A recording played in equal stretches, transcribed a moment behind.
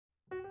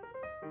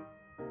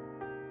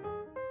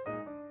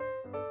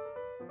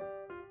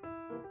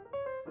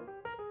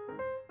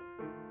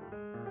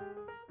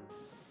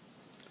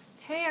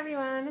Hey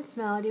everyone, it's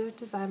Melody with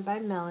Design by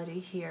Melody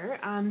here.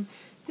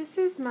 This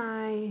is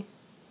my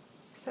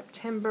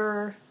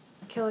September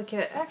Kill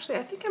Kit. Actually,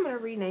 I think I'm going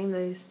to rename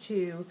those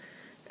to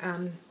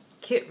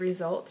Kit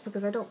Results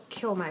because I don't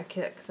kill my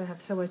kit because I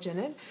have so much in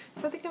it.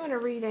 So I think I'm going to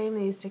rename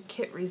these to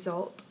Kit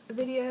Result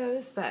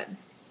videos, but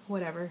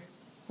whatever.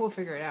 We'll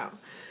figure it out.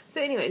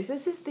 So anyways,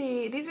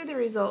 these are the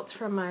results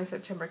from my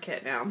September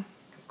kit now.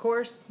 Of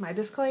course, my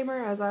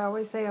disclaimer, as I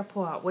always say, I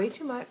pull out way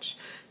too much,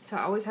 so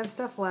I always have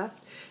stuff left,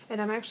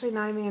 and I'm actually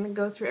not even going to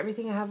go through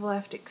everything I have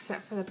left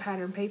except for the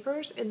pattern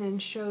papers, and then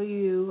show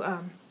you,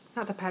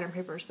 not the pattern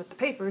papers, but the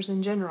papers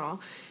in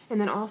general,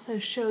 and then also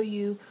show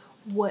you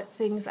what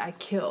things I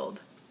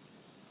killed.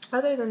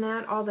 Other than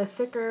that, all the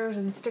thickers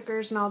and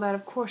stickers and all that,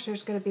 of course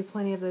there's going to be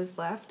plenty of those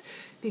left,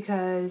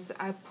 because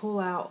I pull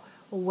out,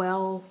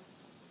 well,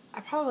 I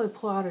probably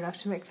pull out enough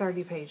to make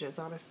 30 pages,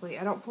 honestly.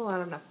 I don't pull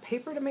out enough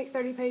paper to make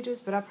 30 pages,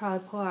 but I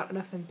probably pull out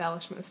enough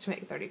embellishments to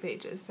make 30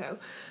 pages. So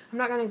I'm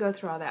not going to go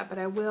through all that, but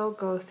I will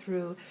go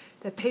through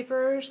the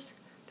papers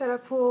that I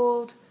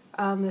pulled,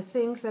 the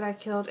things that I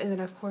killed, and then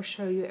of course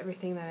show you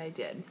everything that I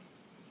did.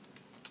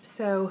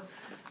 So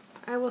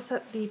I will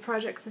set the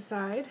projects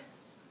aside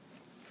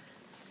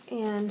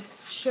and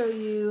show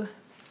you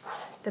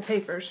the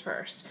papers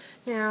first.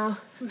 Now,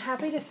 I'm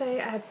happy to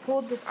say I had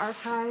pulled this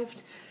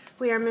archived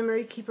We Are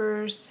Memory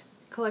Keepers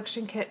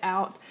collection kit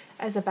out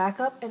as a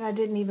backup, and I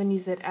didn't even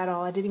use it at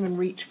all. I didn't even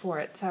reach for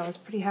it, so I was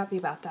pretty happy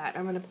about that.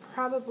 I'm going to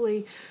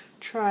probably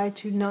try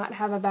to not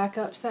have a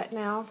backup set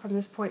now from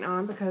this point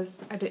on because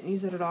I didn't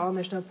use it at all and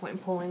there's no point in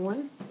pulling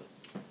one.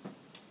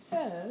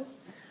 So,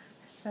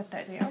 set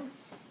that down.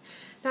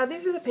 Now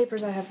these are the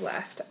papers I have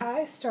left.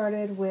 I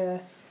started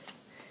with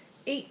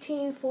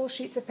 18 full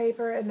sheets of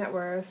paper, and that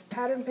was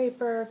pattern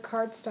paper,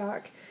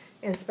 cardstock,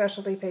 and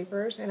specialty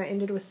papers, and I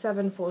ended with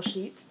 7 full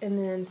sheets, and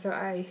then so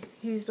I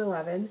used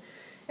 11.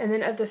 And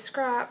then of the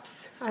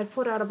scraps, I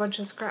pulled out a bunch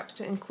of scraps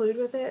to include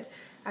with it.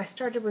 I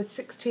started with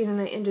 16 and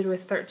I ended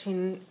with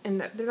 13,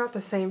 and they're not the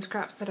same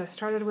scraps that I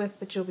started with,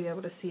 but you'll be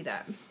able to see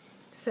that.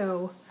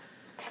 So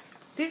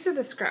these are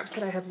the scraps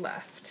that I have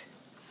left.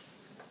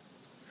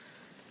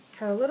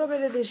 Have a little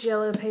bit of this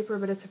yellow paper,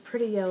 but it's a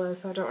pretty yellow,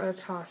 so I don't want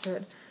to toss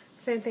it.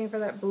 Same thing for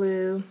that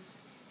blue.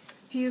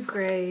 A few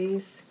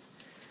grays.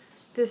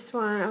 This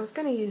one, I was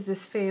going to use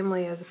this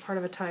family as a part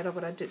of a title,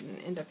 but I didn't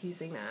end up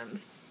using that.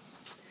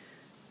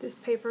 This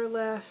paper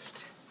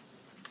left.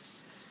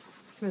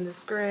 Some of this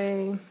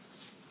gray.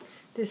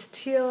 This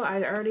teal,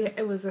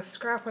 it was a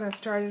scrap when I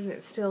started, and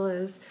it still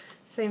is.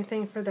 Same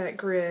thing for that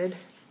grid.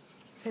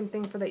 Same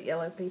thing for that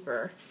yellow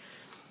paper.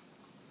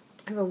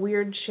 I have a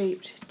weird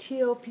shaped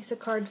teal piece of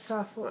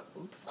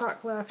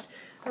cardstock left.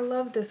 I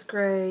love this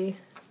gray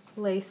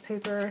lace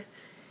paper,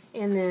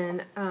 and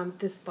then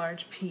this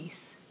large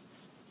piece,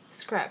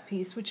 scrap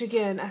piece, which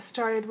again I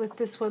started with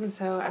this one,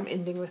 so I'm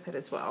ending with it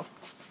as well.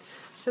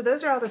 So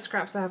those are all the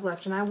scraps I have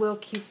left, and I will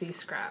keep these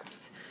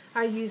scraps.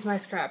 I use my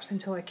scraps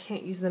until I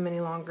can't use them any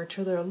longer,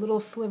 till they're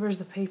little slivers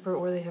of paper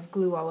or they have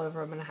glue all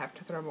over them and I have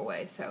to throw them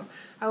away. So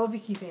I will be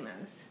keeping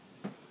those.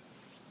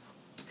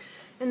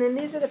 And then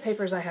these are the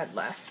papers I had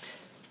left.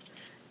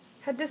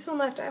 Had this one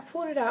left, I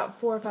pulled it out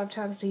 4 or 5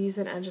 times to use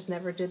it, and I just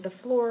never did. The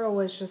floral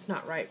was just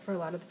not right for a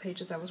lot of the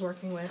pages I was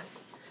working with.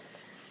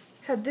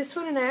 Had this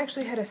one, and I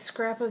actually had a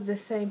scrap of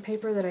this same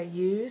paper that I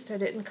used. I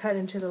didn't cut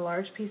into the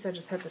large piece, I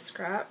just had the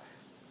scrap.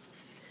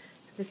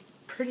 This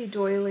pretty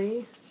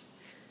doily,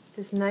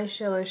 this nice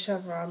yellow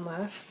chevron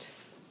left,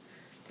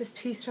 this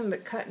piece from the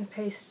cut and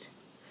paste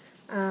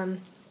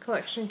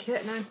collection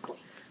kit, and I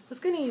was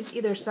going to use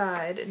either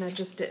side, and I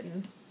just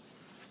didn't.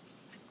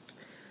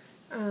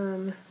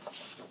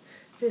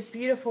 This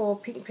beautiful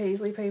pink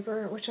paisley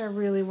paper, which I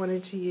really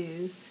wanted to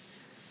use,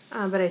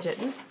 but I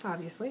didn't,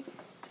 obviously.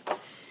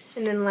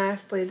 And then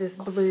lastly, this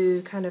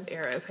blue kind of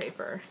arrow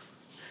paper.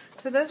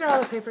 So those are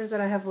all the papers that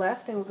I have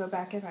left. They will go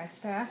back in my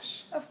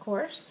stash, of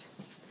course.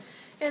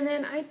 And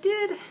then I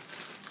did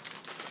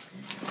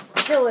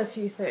kill a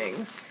few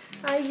things.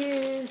 I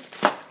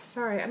used,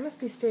 sorry, I must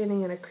be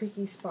standing in a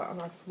creaky spot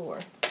on our floor.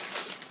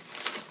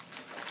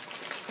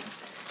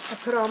 I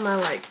put all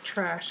my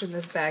trash in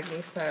this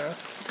baggie, so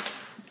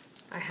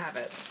I have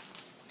it.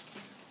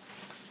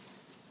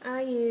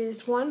 I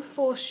used 1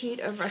 full sheet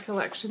of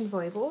Recollections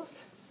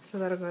labels, so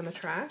that'll go in the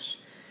trash.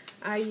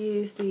 I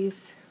used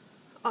these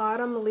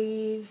Autumn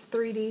Leaves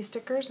 3D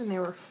stickers, and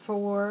there were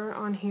 4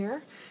 on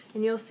here.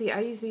 And you'll see I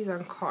use these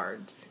on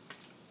cards.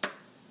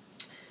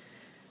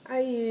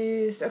 I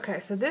used, okay,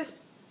 so this,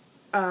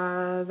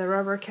 the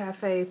Rubber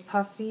Cafe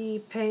Puffy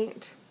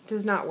paint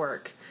does not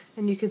work.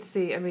 And you can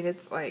see, I mean,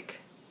 it's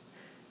like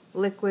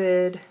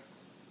liquid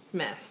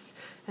mess.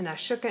 And I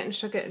shook it and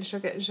shook it and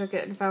shook it and shook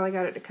it and finally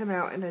got it to come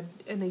out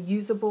in a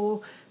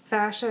usable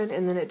fashion,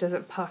 and then it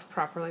doesn't puff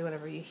properly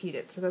whenever you heat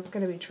it, so that's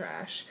going to be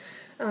trash.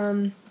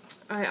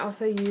 I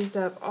also used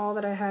up all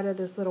that I had of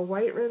this little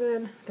white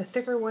ribbon, the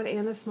thicker one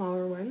and the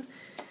smaller one.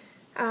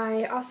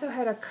 I also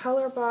had a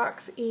Color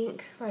Box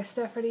ink by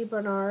Stephanie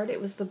Bernard. It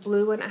was the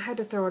blue one. I had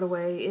to throw it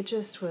away. It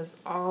just was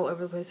all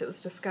over the place. It was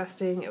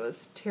disgusting. It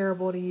was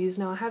terrible to use.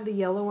 Now I have the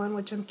yellow one,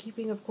 which I'm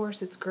keeping, of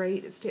course. It's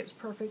great. It stamps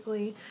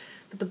perfectly.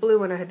 But the blue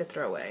one I had to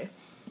throw away.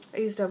 I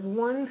used up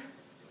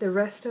the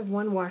rest of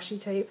one washi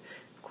tape.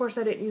 Of course,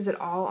 I didn't use it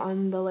all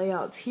on the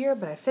layouts here,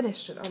 but I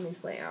finished it on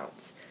these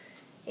layouts.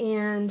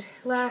 And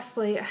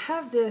lastly, I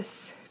have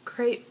this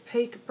crepe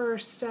paper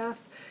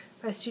stuff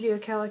by Studio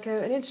Calico,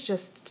 and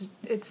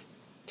it's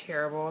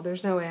terrible.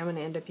 There's no way I'm going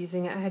to end up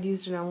using it. I had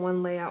used it on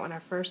one layout when I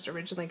first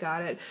originally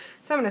got it,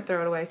 so I'm going to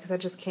throw it away because I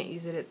just can't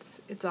use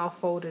it. It's all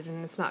folded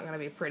and it's not going to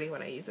be pretty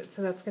when I use it,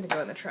 so that's going to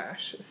go in the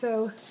trash.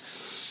 So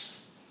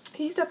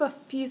I used up a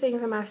few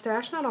things in my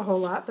stash, not a whole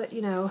lot, but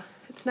you know,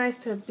 it's nice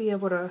to be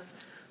able to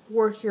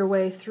work your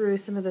way through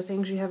some of the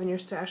things you have in your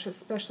stash,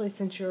 especially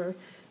since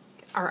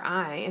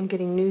I am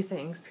getting new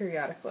things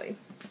periodically.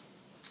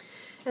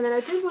 And then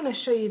I did want to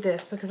show you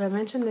this because I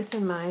mentioned this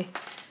in my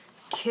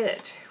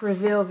kit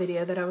reveal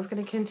video that I was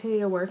going to continue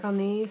to work on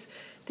these.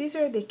 These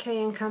are the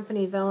K &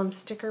 Company vellum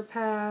sticker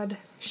pad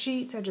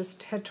sheets. I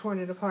just had torn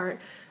it apart.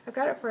 I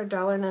got it for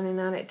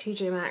 $1.99 at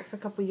TJ Maxx a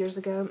couple years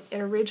ago. It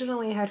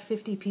originally had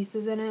 50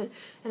 pieces in it,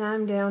 and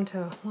I'm down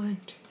to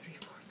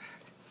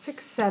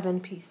 7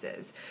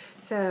 pieces.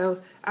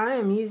 So I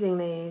am using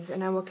these,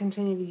 and I will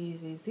continue to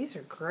use these. These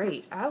are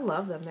great. I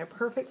love them. They're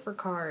perfect for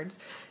cards.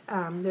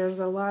 There's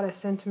a lot of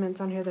sentiments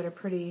on here that are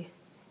pretty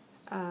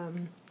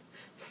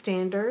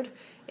standard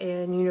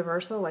and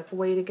universal, like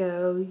way to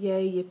go,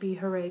 yay, yippee,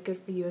 hooray,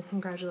 good for you, and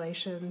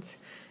congratulations.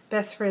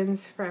 Best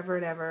friends forever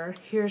and ever.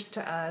 Here's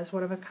to us,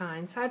 one of a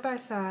kind, side by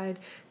side,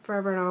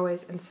 forever and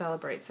always, and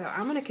celebrate. So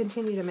I'm going to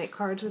continue to make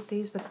cards with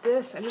these, but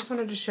this, I just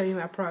wanted to show you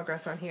my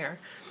progress on here.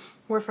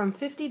 We're from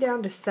 50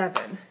 down to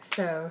 7,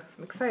 so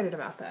I'm excited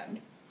about that.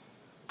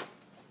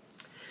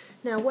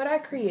 Now what I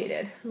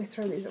created, let me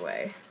throw these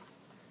away.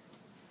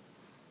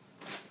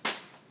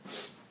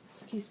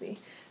 Excuse me.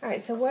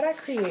 Alright, so what I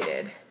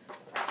created,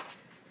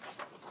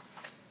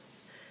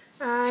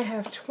 I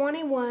have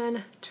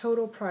 21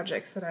 total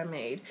projects that I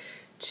made.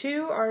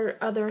 2 are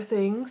other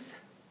things.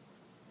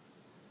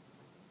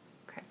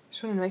 Okay,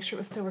 just wanted to make sure it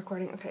was still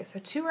recording. Okay, so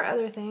 2 are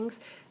other things.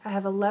 I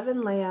have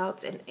 11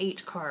 layouts and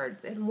 8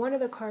 cards. And one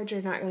of the cards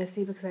you're not going to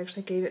see because I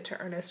actually gave it to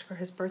Ernest for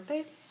his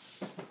birthday.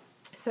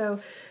 So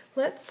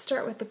let's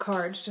start with the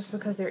cards just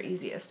because they're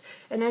easiest.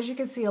 And as you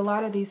can see, a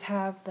lot of these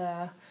have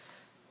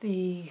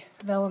the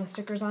vellum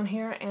stickers on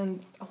here,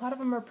 and a lot of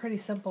them are pretty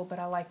simple, but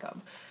I like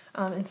them.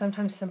 And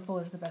sometimes simple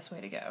is the best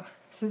way to go.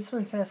 So this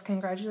one says,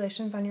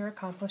 congratulations on your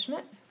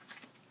accomplishment.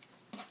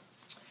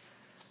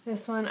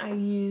 This one I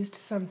used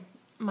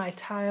my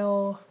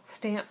tile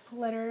stamp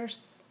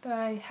letters that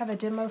I have a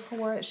demo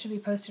for. It should be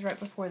posted right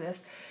before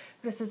this.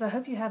 But it says, I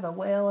hope you have a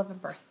whale of a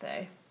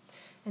birthday.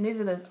 And these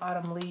are those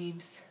autumn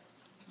leaves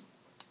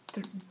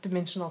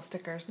dimensional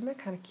stickers, and they're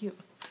kind of cute.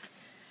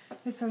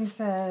 This one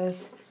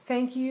says,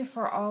 thank you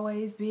for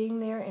always being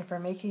there and for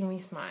making me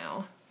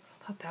smile.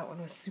 I thought that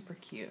one was super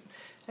cute.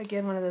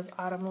 Again, one of those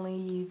autumn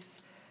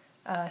leaves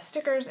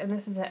stickers, and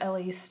this is an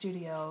LE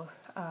Studio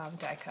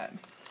die cut.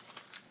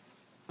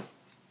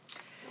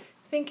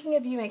 Thinking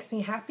of you makes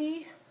me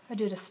happy. I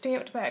did a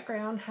stamped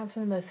background, have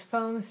some of those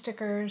foam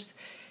stickers,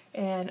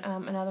 and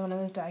another one of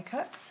those die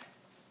cuts.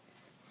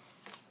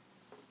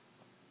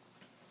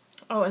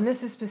 Oh, and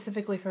this is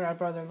specifically for my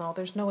brother-in-law.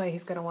 There's no way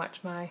he's going to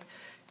watch my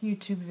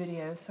YouTube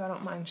videos, so I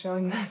don't mind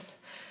showing this.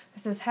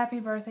 It says, happy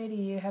birthday to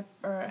you,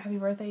 happy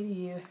birthday to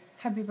you,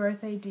 happy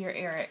birthday dear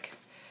Eric,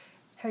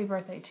 happy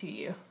birthday to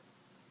you.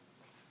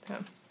 So.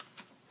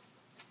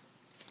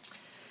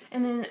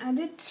 And then I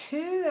did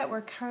 2 that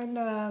were kind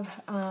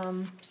of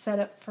set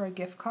up for a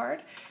gift card.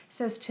 It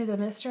says to the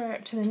new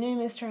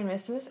Mr. and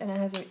Mrs., and it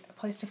has a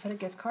place to put a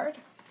gift card.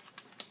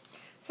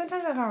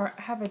 Sometimes I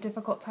have a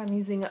difficult time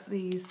using up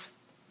these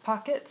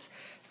pockets,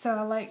 so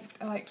I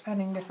liked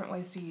finding different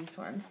ways to use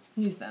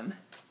them.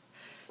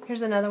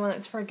 Here's another one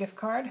that's for a gift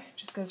card. It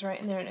just goes right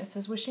in there, and it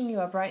says, wishing you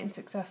a bright and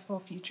successful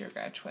future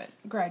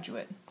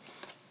graduate.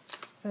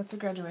 So that's a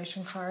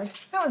graduation card.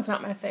 That one's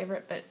not my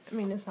favorite, but I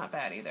mean, it's not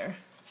bad either.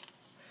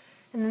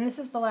 And then this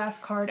is the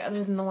last card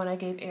other than the one I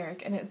gave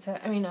Eric, and it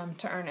said,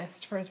 to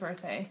Ernest for his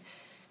birthday.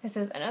 It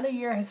says, another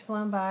year has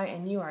flown by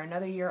and you are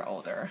another year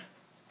older.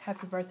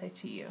 Happy birthday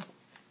to you.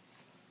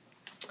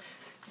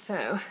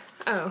 So,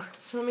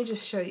 let me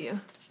just show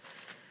you.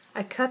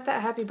 I cut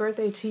that happy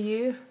birthday to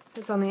you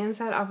that's on the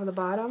inside off of the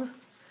bottom,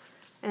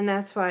 and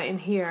that's why in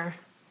here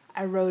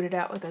I wrote it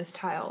out with those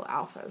tile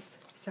alphas.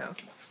 So,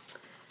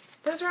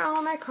 those are all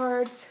of my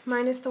cards,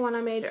 minus the one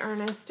I made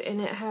Ernest, and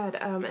it had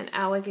an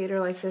alligator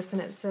like this,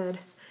 and it said,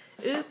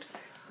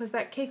 oops, was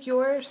that cake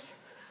yours?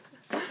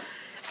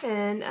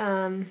 And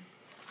then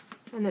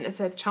it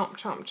said chomp,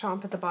 chomp,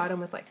 chomp at the bottom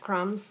with like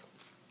crumbs.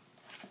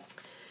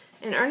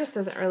 And Ernest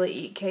doesn't really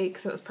eat cake,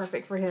 so it was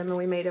perfect for him, and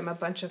we made him a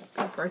bunch of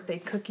birthday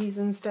cookies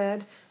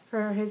instead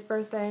for his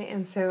birthday.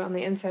 And so on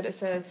the inside it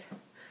says,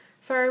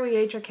 sorry we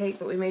ate your cake,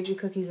 but we made you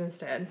cookies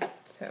instead.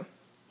 So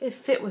it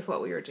fit with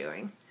what we were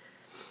doing.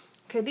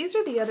 Okay, these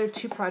are the other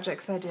two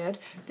projects I did.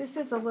 This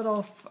is a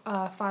little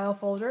file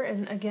folder,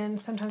 and again,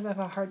 sometimes I have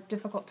a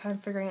difficult time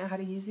figuring out how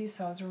to use these,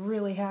 so I was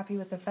really happy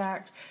with the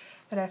fact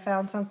that I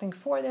found something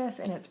for this,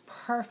 and it's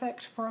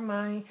perfect for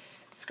my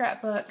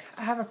scrapbook.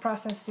 I have a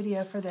process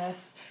video for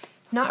this,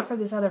 not for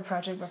this other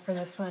project, but for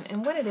this one.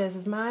 And what it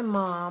is my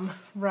mom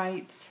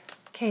writes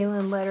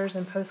Kaylin letters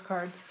and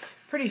postcards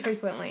pretty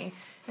frequently.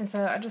 And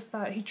so I just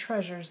thought he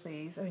treasures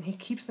these. I mean, he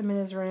keeps them in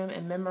his room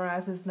and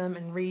memorizes them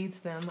and reads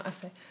them. I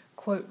say,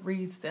 quote,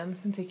 reads them,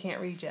 since he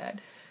can't read yet.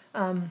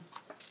 And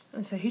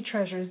so he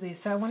treasures these.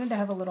 So I wanted to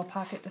have a little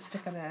pocket to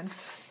stick them in.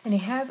 And he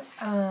has,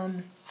 I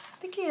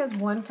think he has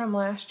one from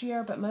last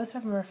year, but most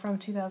of them are from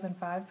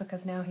 2005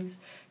 because now he's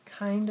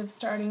kind of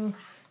starting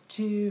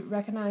to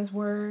recognize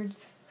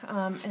words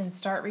and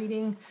start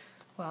reading.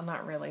 Well,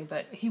 not really,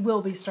 but he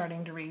will be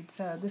starting to read.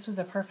 So this was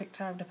a perfect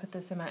time to put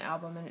this in my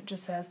album. And it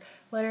just says,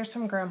 Letters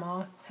from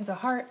Grandma. Has a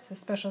heart, says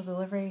special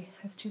delivery,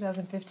 has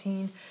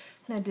 2015.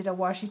 And I did a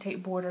washi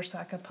tape border so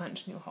I could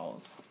punch new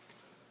holes.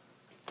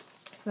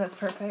 So that's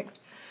perfect.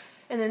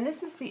 And then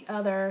this is the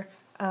other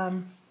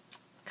kind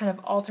of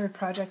altered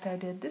project I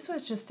did. This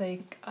was just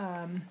a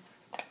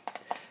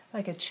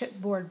like a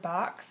chipboard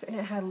box, and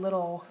it had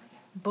little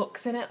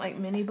books in it, like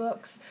mini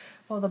books.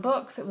 Well, the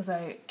books, it was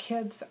a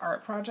kid's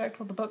art project.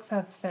 Well, the books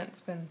have since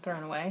been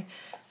thrown away,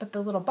 but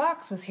the little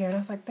box was here, and I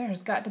was like,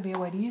 there's got to be a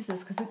way to use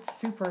this because it's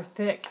super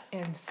thick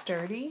and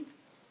sturdy.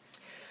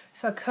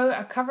 So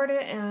I covered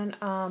it in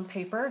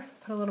paper,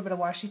 put a little bit of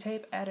washi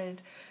tape,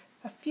 added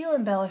a few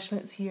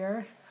embellishments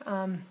here.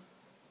 I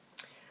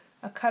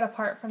cut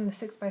apart from the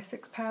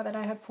 6x6 pad that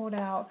I had pulled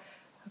out.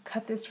 I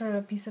cut this from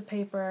a piece of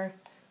paper.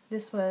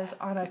 This was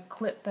on a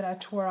clip that I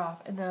tore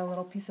off, and then a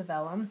little piece of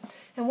vellum.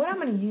 And what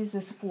I'm going to use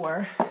this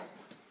for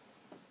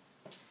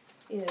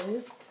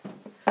is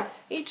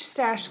each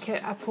stash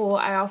kit I pull,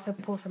 I also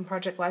pull some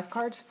Project Life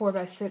cards,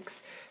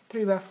 4x6,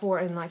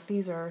 3x4, and like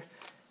these are,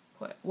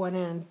 what,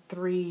 1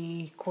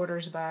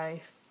 3/4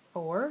 by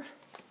 4?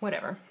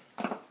 Whatever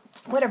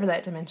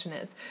that dimension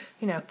is.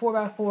 You know,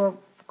 4x4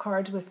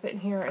 cards would fit in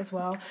here as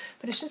well,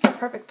 but it's just a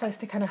perfect place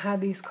to kind of have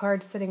these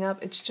cards sitting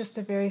up. It's just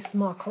a very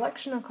small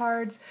collection of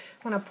cards.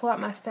 When I pull out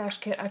my stash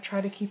kit, I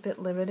try to keep it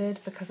limited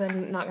because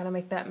I'm not going to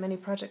make that many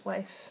Project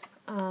Life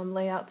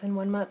layouts in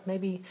 1 month,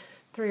 maybe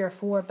 3 or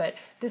 4, but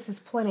this is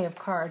plenty of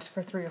cards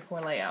for 3 or 4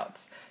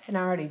 layouts, and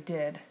I already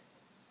did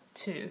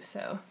 2,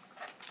 so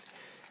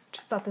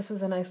just thought this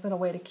was a nice little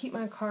way to keep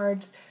my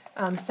cards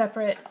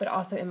separate, but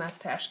also in my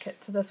stash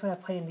kit, so that's what I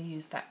plan to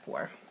use that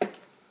for.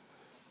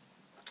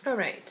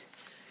 Alright,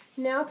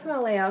 now to my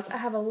layouts. I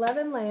have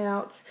 11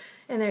 layouts,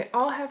 and they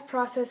all have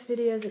process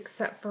videos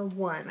except for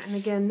one, and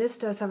again, this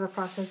does have a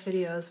process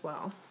video as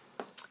well.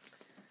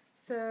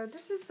 So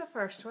this is the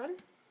first one.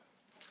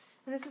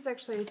 And this is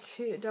actually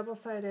a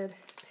double-sided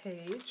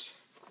page.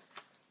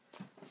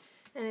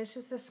 And it's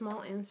just a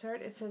small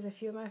insert. It says a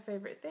few of my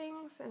favorite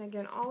things. And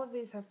again, all of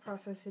these have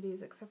process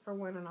videos except for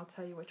one, and I'll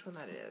tell you which one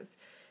that is.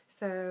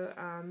 So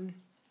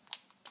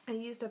I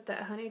used up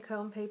that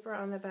honeycomb paper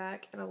on the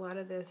back and a lot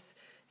of this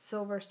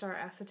Silver Star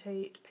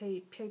acetate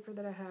paper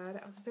that I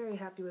had. I was very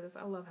happy with this.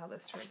 I love how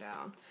this turned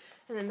out.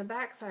 And then the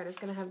back side is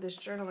going to have this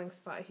journaling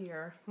spot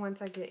here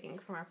once I get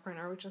ink from my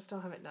printer, which I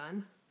still haven't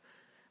done.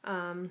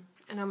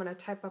 And I'm going to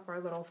type up our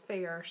little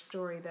fair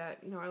story that,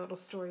 you know, our little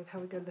story of how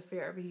we go to the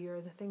fair every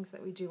year, the things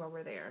that we do while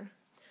we're there.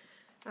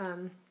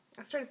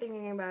 I started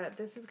thinking about it.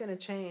 This is going to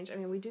change. I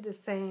mean, we do the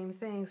same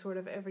thing sort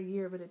of every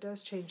year, but it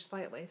does change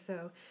slightly.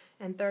 So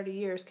in 30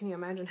 years, can you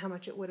imagine how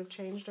much it would have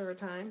changed over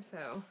time? So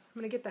I'm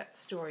going to get that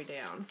story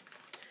down.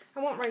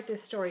 I won't write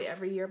this story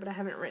every year, but I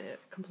haven't written it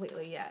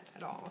completely yet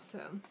at all. So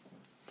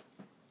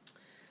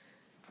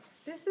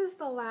this is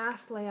the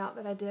last layout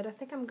that I did. I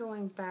think I'm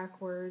going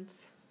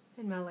backwards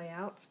in my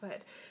layouts,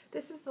 but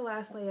this is the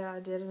last layout I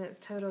did, and it's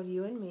titled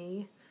You and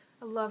Me.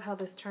 I love how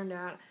this turned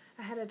out.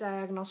 I had a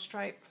diagonal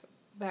stripe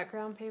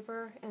background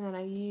paper, and then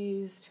I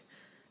used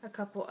a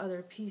couple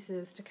other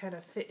pieces to kind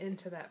of fit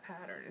into that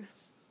pattern.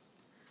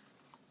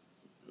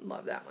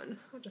 Love that one.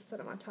 I'll just set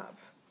it on top.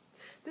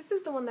 This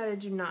is the one that I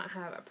do not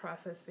have a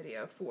process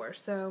video for.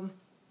 So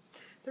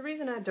the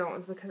reason I don't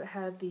is because it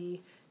had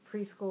the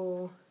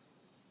preschool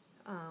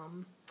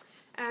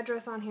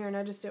address on here, and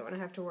I just didn't want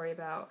to have to worry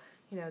about,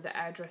 you know, the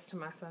address to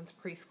my son's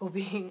preschool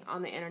being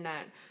on the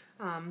internet.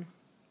 I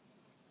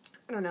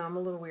don't know, I'm a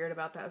little weird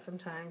about that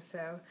sometimes,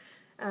 so,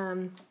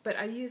 but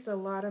I used a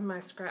lot of my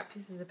scrap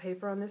pieces of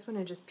paper on this one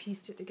and just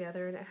pieced it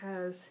together, and it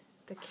has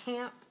the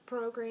camp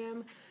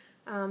program,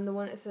 the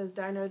one that says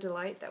Dino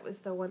Delight. That was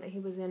the one that he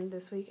was in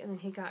this week, and then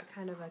he got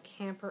kind of a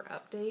camper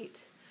update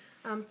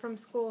from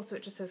school, so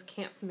it just says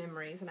Camp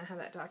Memories, and I have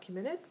that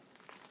documented.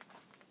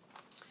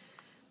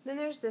 Then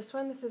there's this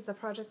one. This is the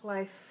Project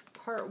Life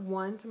Part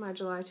 1 to my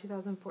July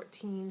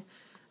 2014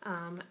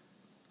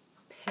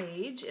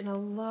 page, and I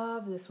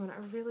love this one. I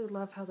really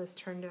love how this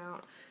turned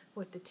out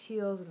with the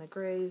teals and the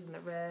grays and the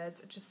reds.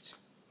 I just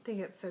think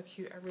it's so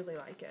cute. I really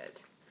like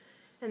it.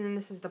 And then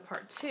this is the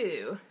Part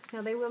 2.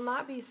 Now they will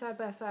not be side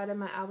by side in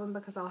my album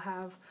because I'll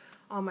have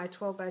all my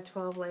 12 by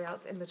 12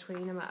 layouts in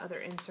between and my other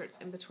inserts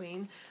in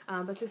between,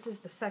 but this is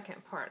the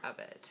second part of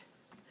it.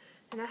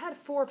 And I had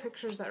 4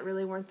 pictures that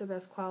really weren't the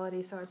best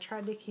quality, so I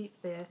tried to keep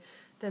the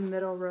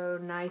middle row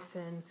nice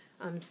and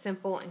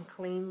simple and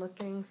clean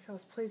looking, so I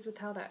was pleased with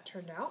how that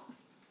turned out.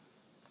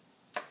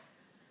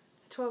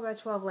 12 by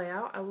 12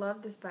 layout. I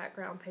love this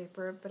background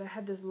paper, but I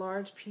had this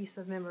large piece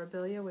of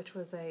memorabilia, which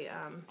was a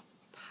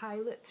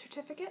pilot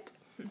certificate.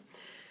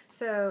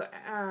 So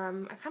I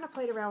kind of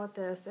played around with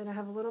this, and I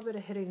have a little bit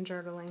of hidden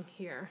journaling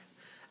here.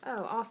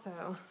 Oh,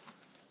 also,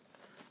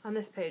 on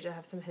this page I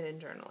have some hidden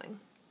journaling.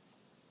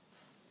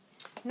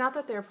 Not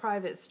that they're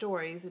private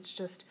stories, it's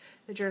just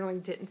the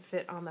journaling didn't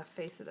fit on the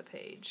face of the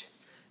page.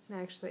 And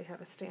I actually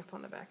have a stamp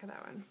on the back of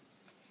that one.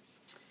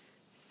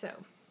 So,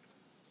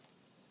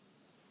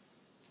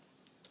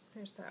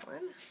 there's that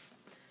one.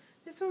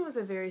 This one was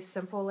a very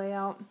simple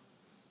layout.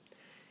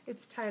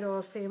 It's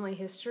titled Family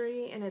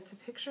History, and it's a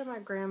picture of my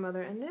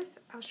grandmother. And this,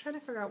 I was trying to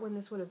figure out when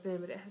this would have been,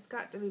 but it has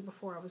got to be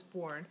before I was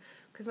born,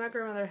 because my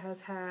grandmother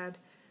has had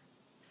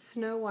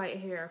snow white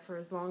hair for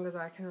as long as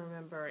I can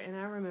remember. And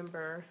I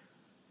remember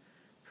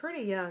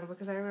pretty young,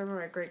 because I remember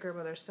my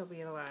great-grandmother still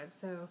being alive.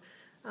 So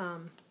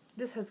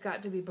this has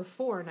got to be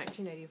before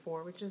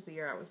 1984, which is the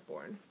year I was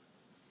born.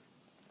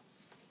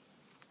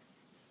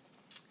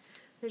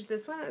 There's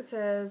this one that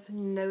says,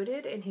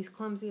 noted, and he's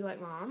clumsy like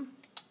Mom.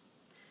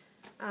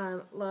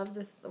 Love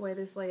this, the way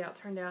this layout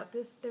turned out.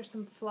 There's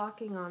some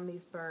flocking on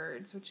these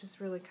birds, which is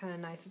really kind of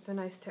nice. It's a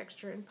nice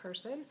texture in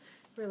person.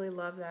 Really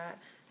love that.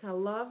 And I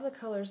love the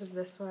colors of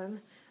this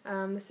one.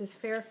 This is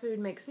Fair Food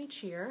Makes Me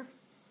Cheer.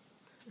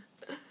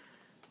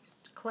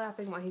 Just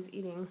clapping while he's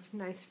eating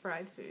nice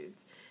fried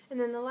foods. And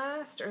then the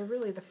last, or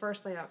really the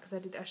first layout, because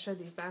I showed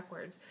these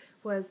backwards,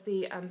 was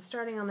the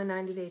starting on the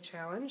 90-day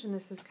challenge, and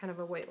this is kind of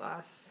a weight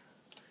loss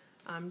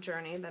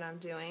journey that I'm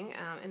doing,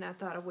 and I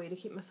thought a way to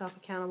keep myself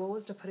accountable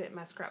was to put it in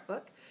my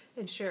scrapbook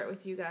and share it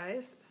with you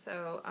guys.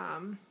 So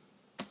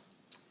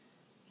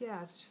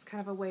yeah, it's just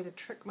kind of a way to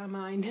trick my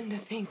mind into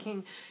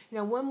thinking, you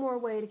know, one more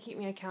way to keep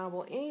me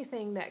accountable.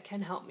 Anything that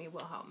can help me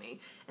will help me.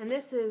 And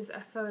this is a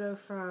photo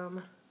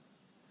from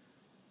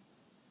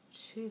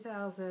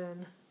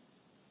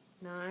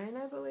 2009,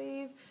 I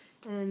believe,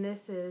 and then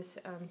this is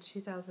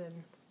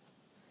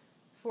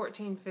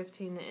 2014,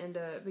 15,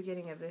 the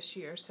beginning of this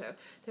year. So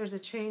there's a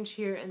change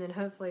here, and then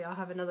hopefully I'll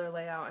have another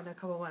layout in a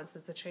couple months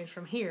that's a change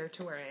from here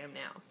to where I am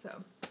now.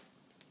 So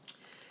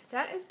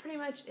that is pretty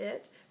much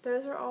it.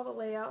 Those are all the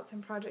layouts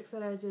and projects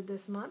that I did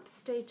this month.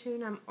 Stay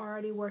tuned. I'm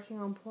already working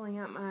on pulling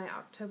out my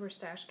October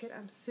stash kit.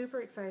 I'm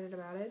super excited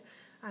about it.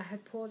 I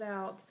had pulled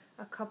out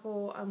a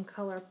couple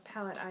color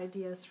palette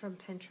ideas from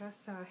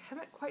Pinterest, so I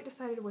haven't quite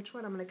decided which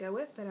one I'm going to go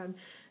with, but I've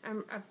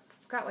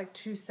got like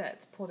 2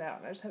 sets pulled out,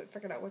 and I just haven't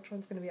figured out which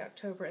one's going to be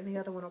October, and the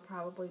other one will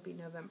probably be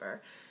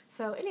November.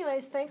 So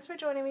anyways, thanks for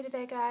joining me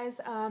today, guys.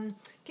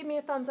 Give me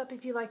a thumbs up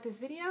if you like this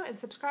video, and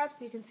subscribe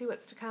so you can see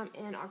what's to come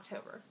in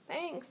October.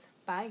 Thanks.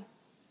 Bye.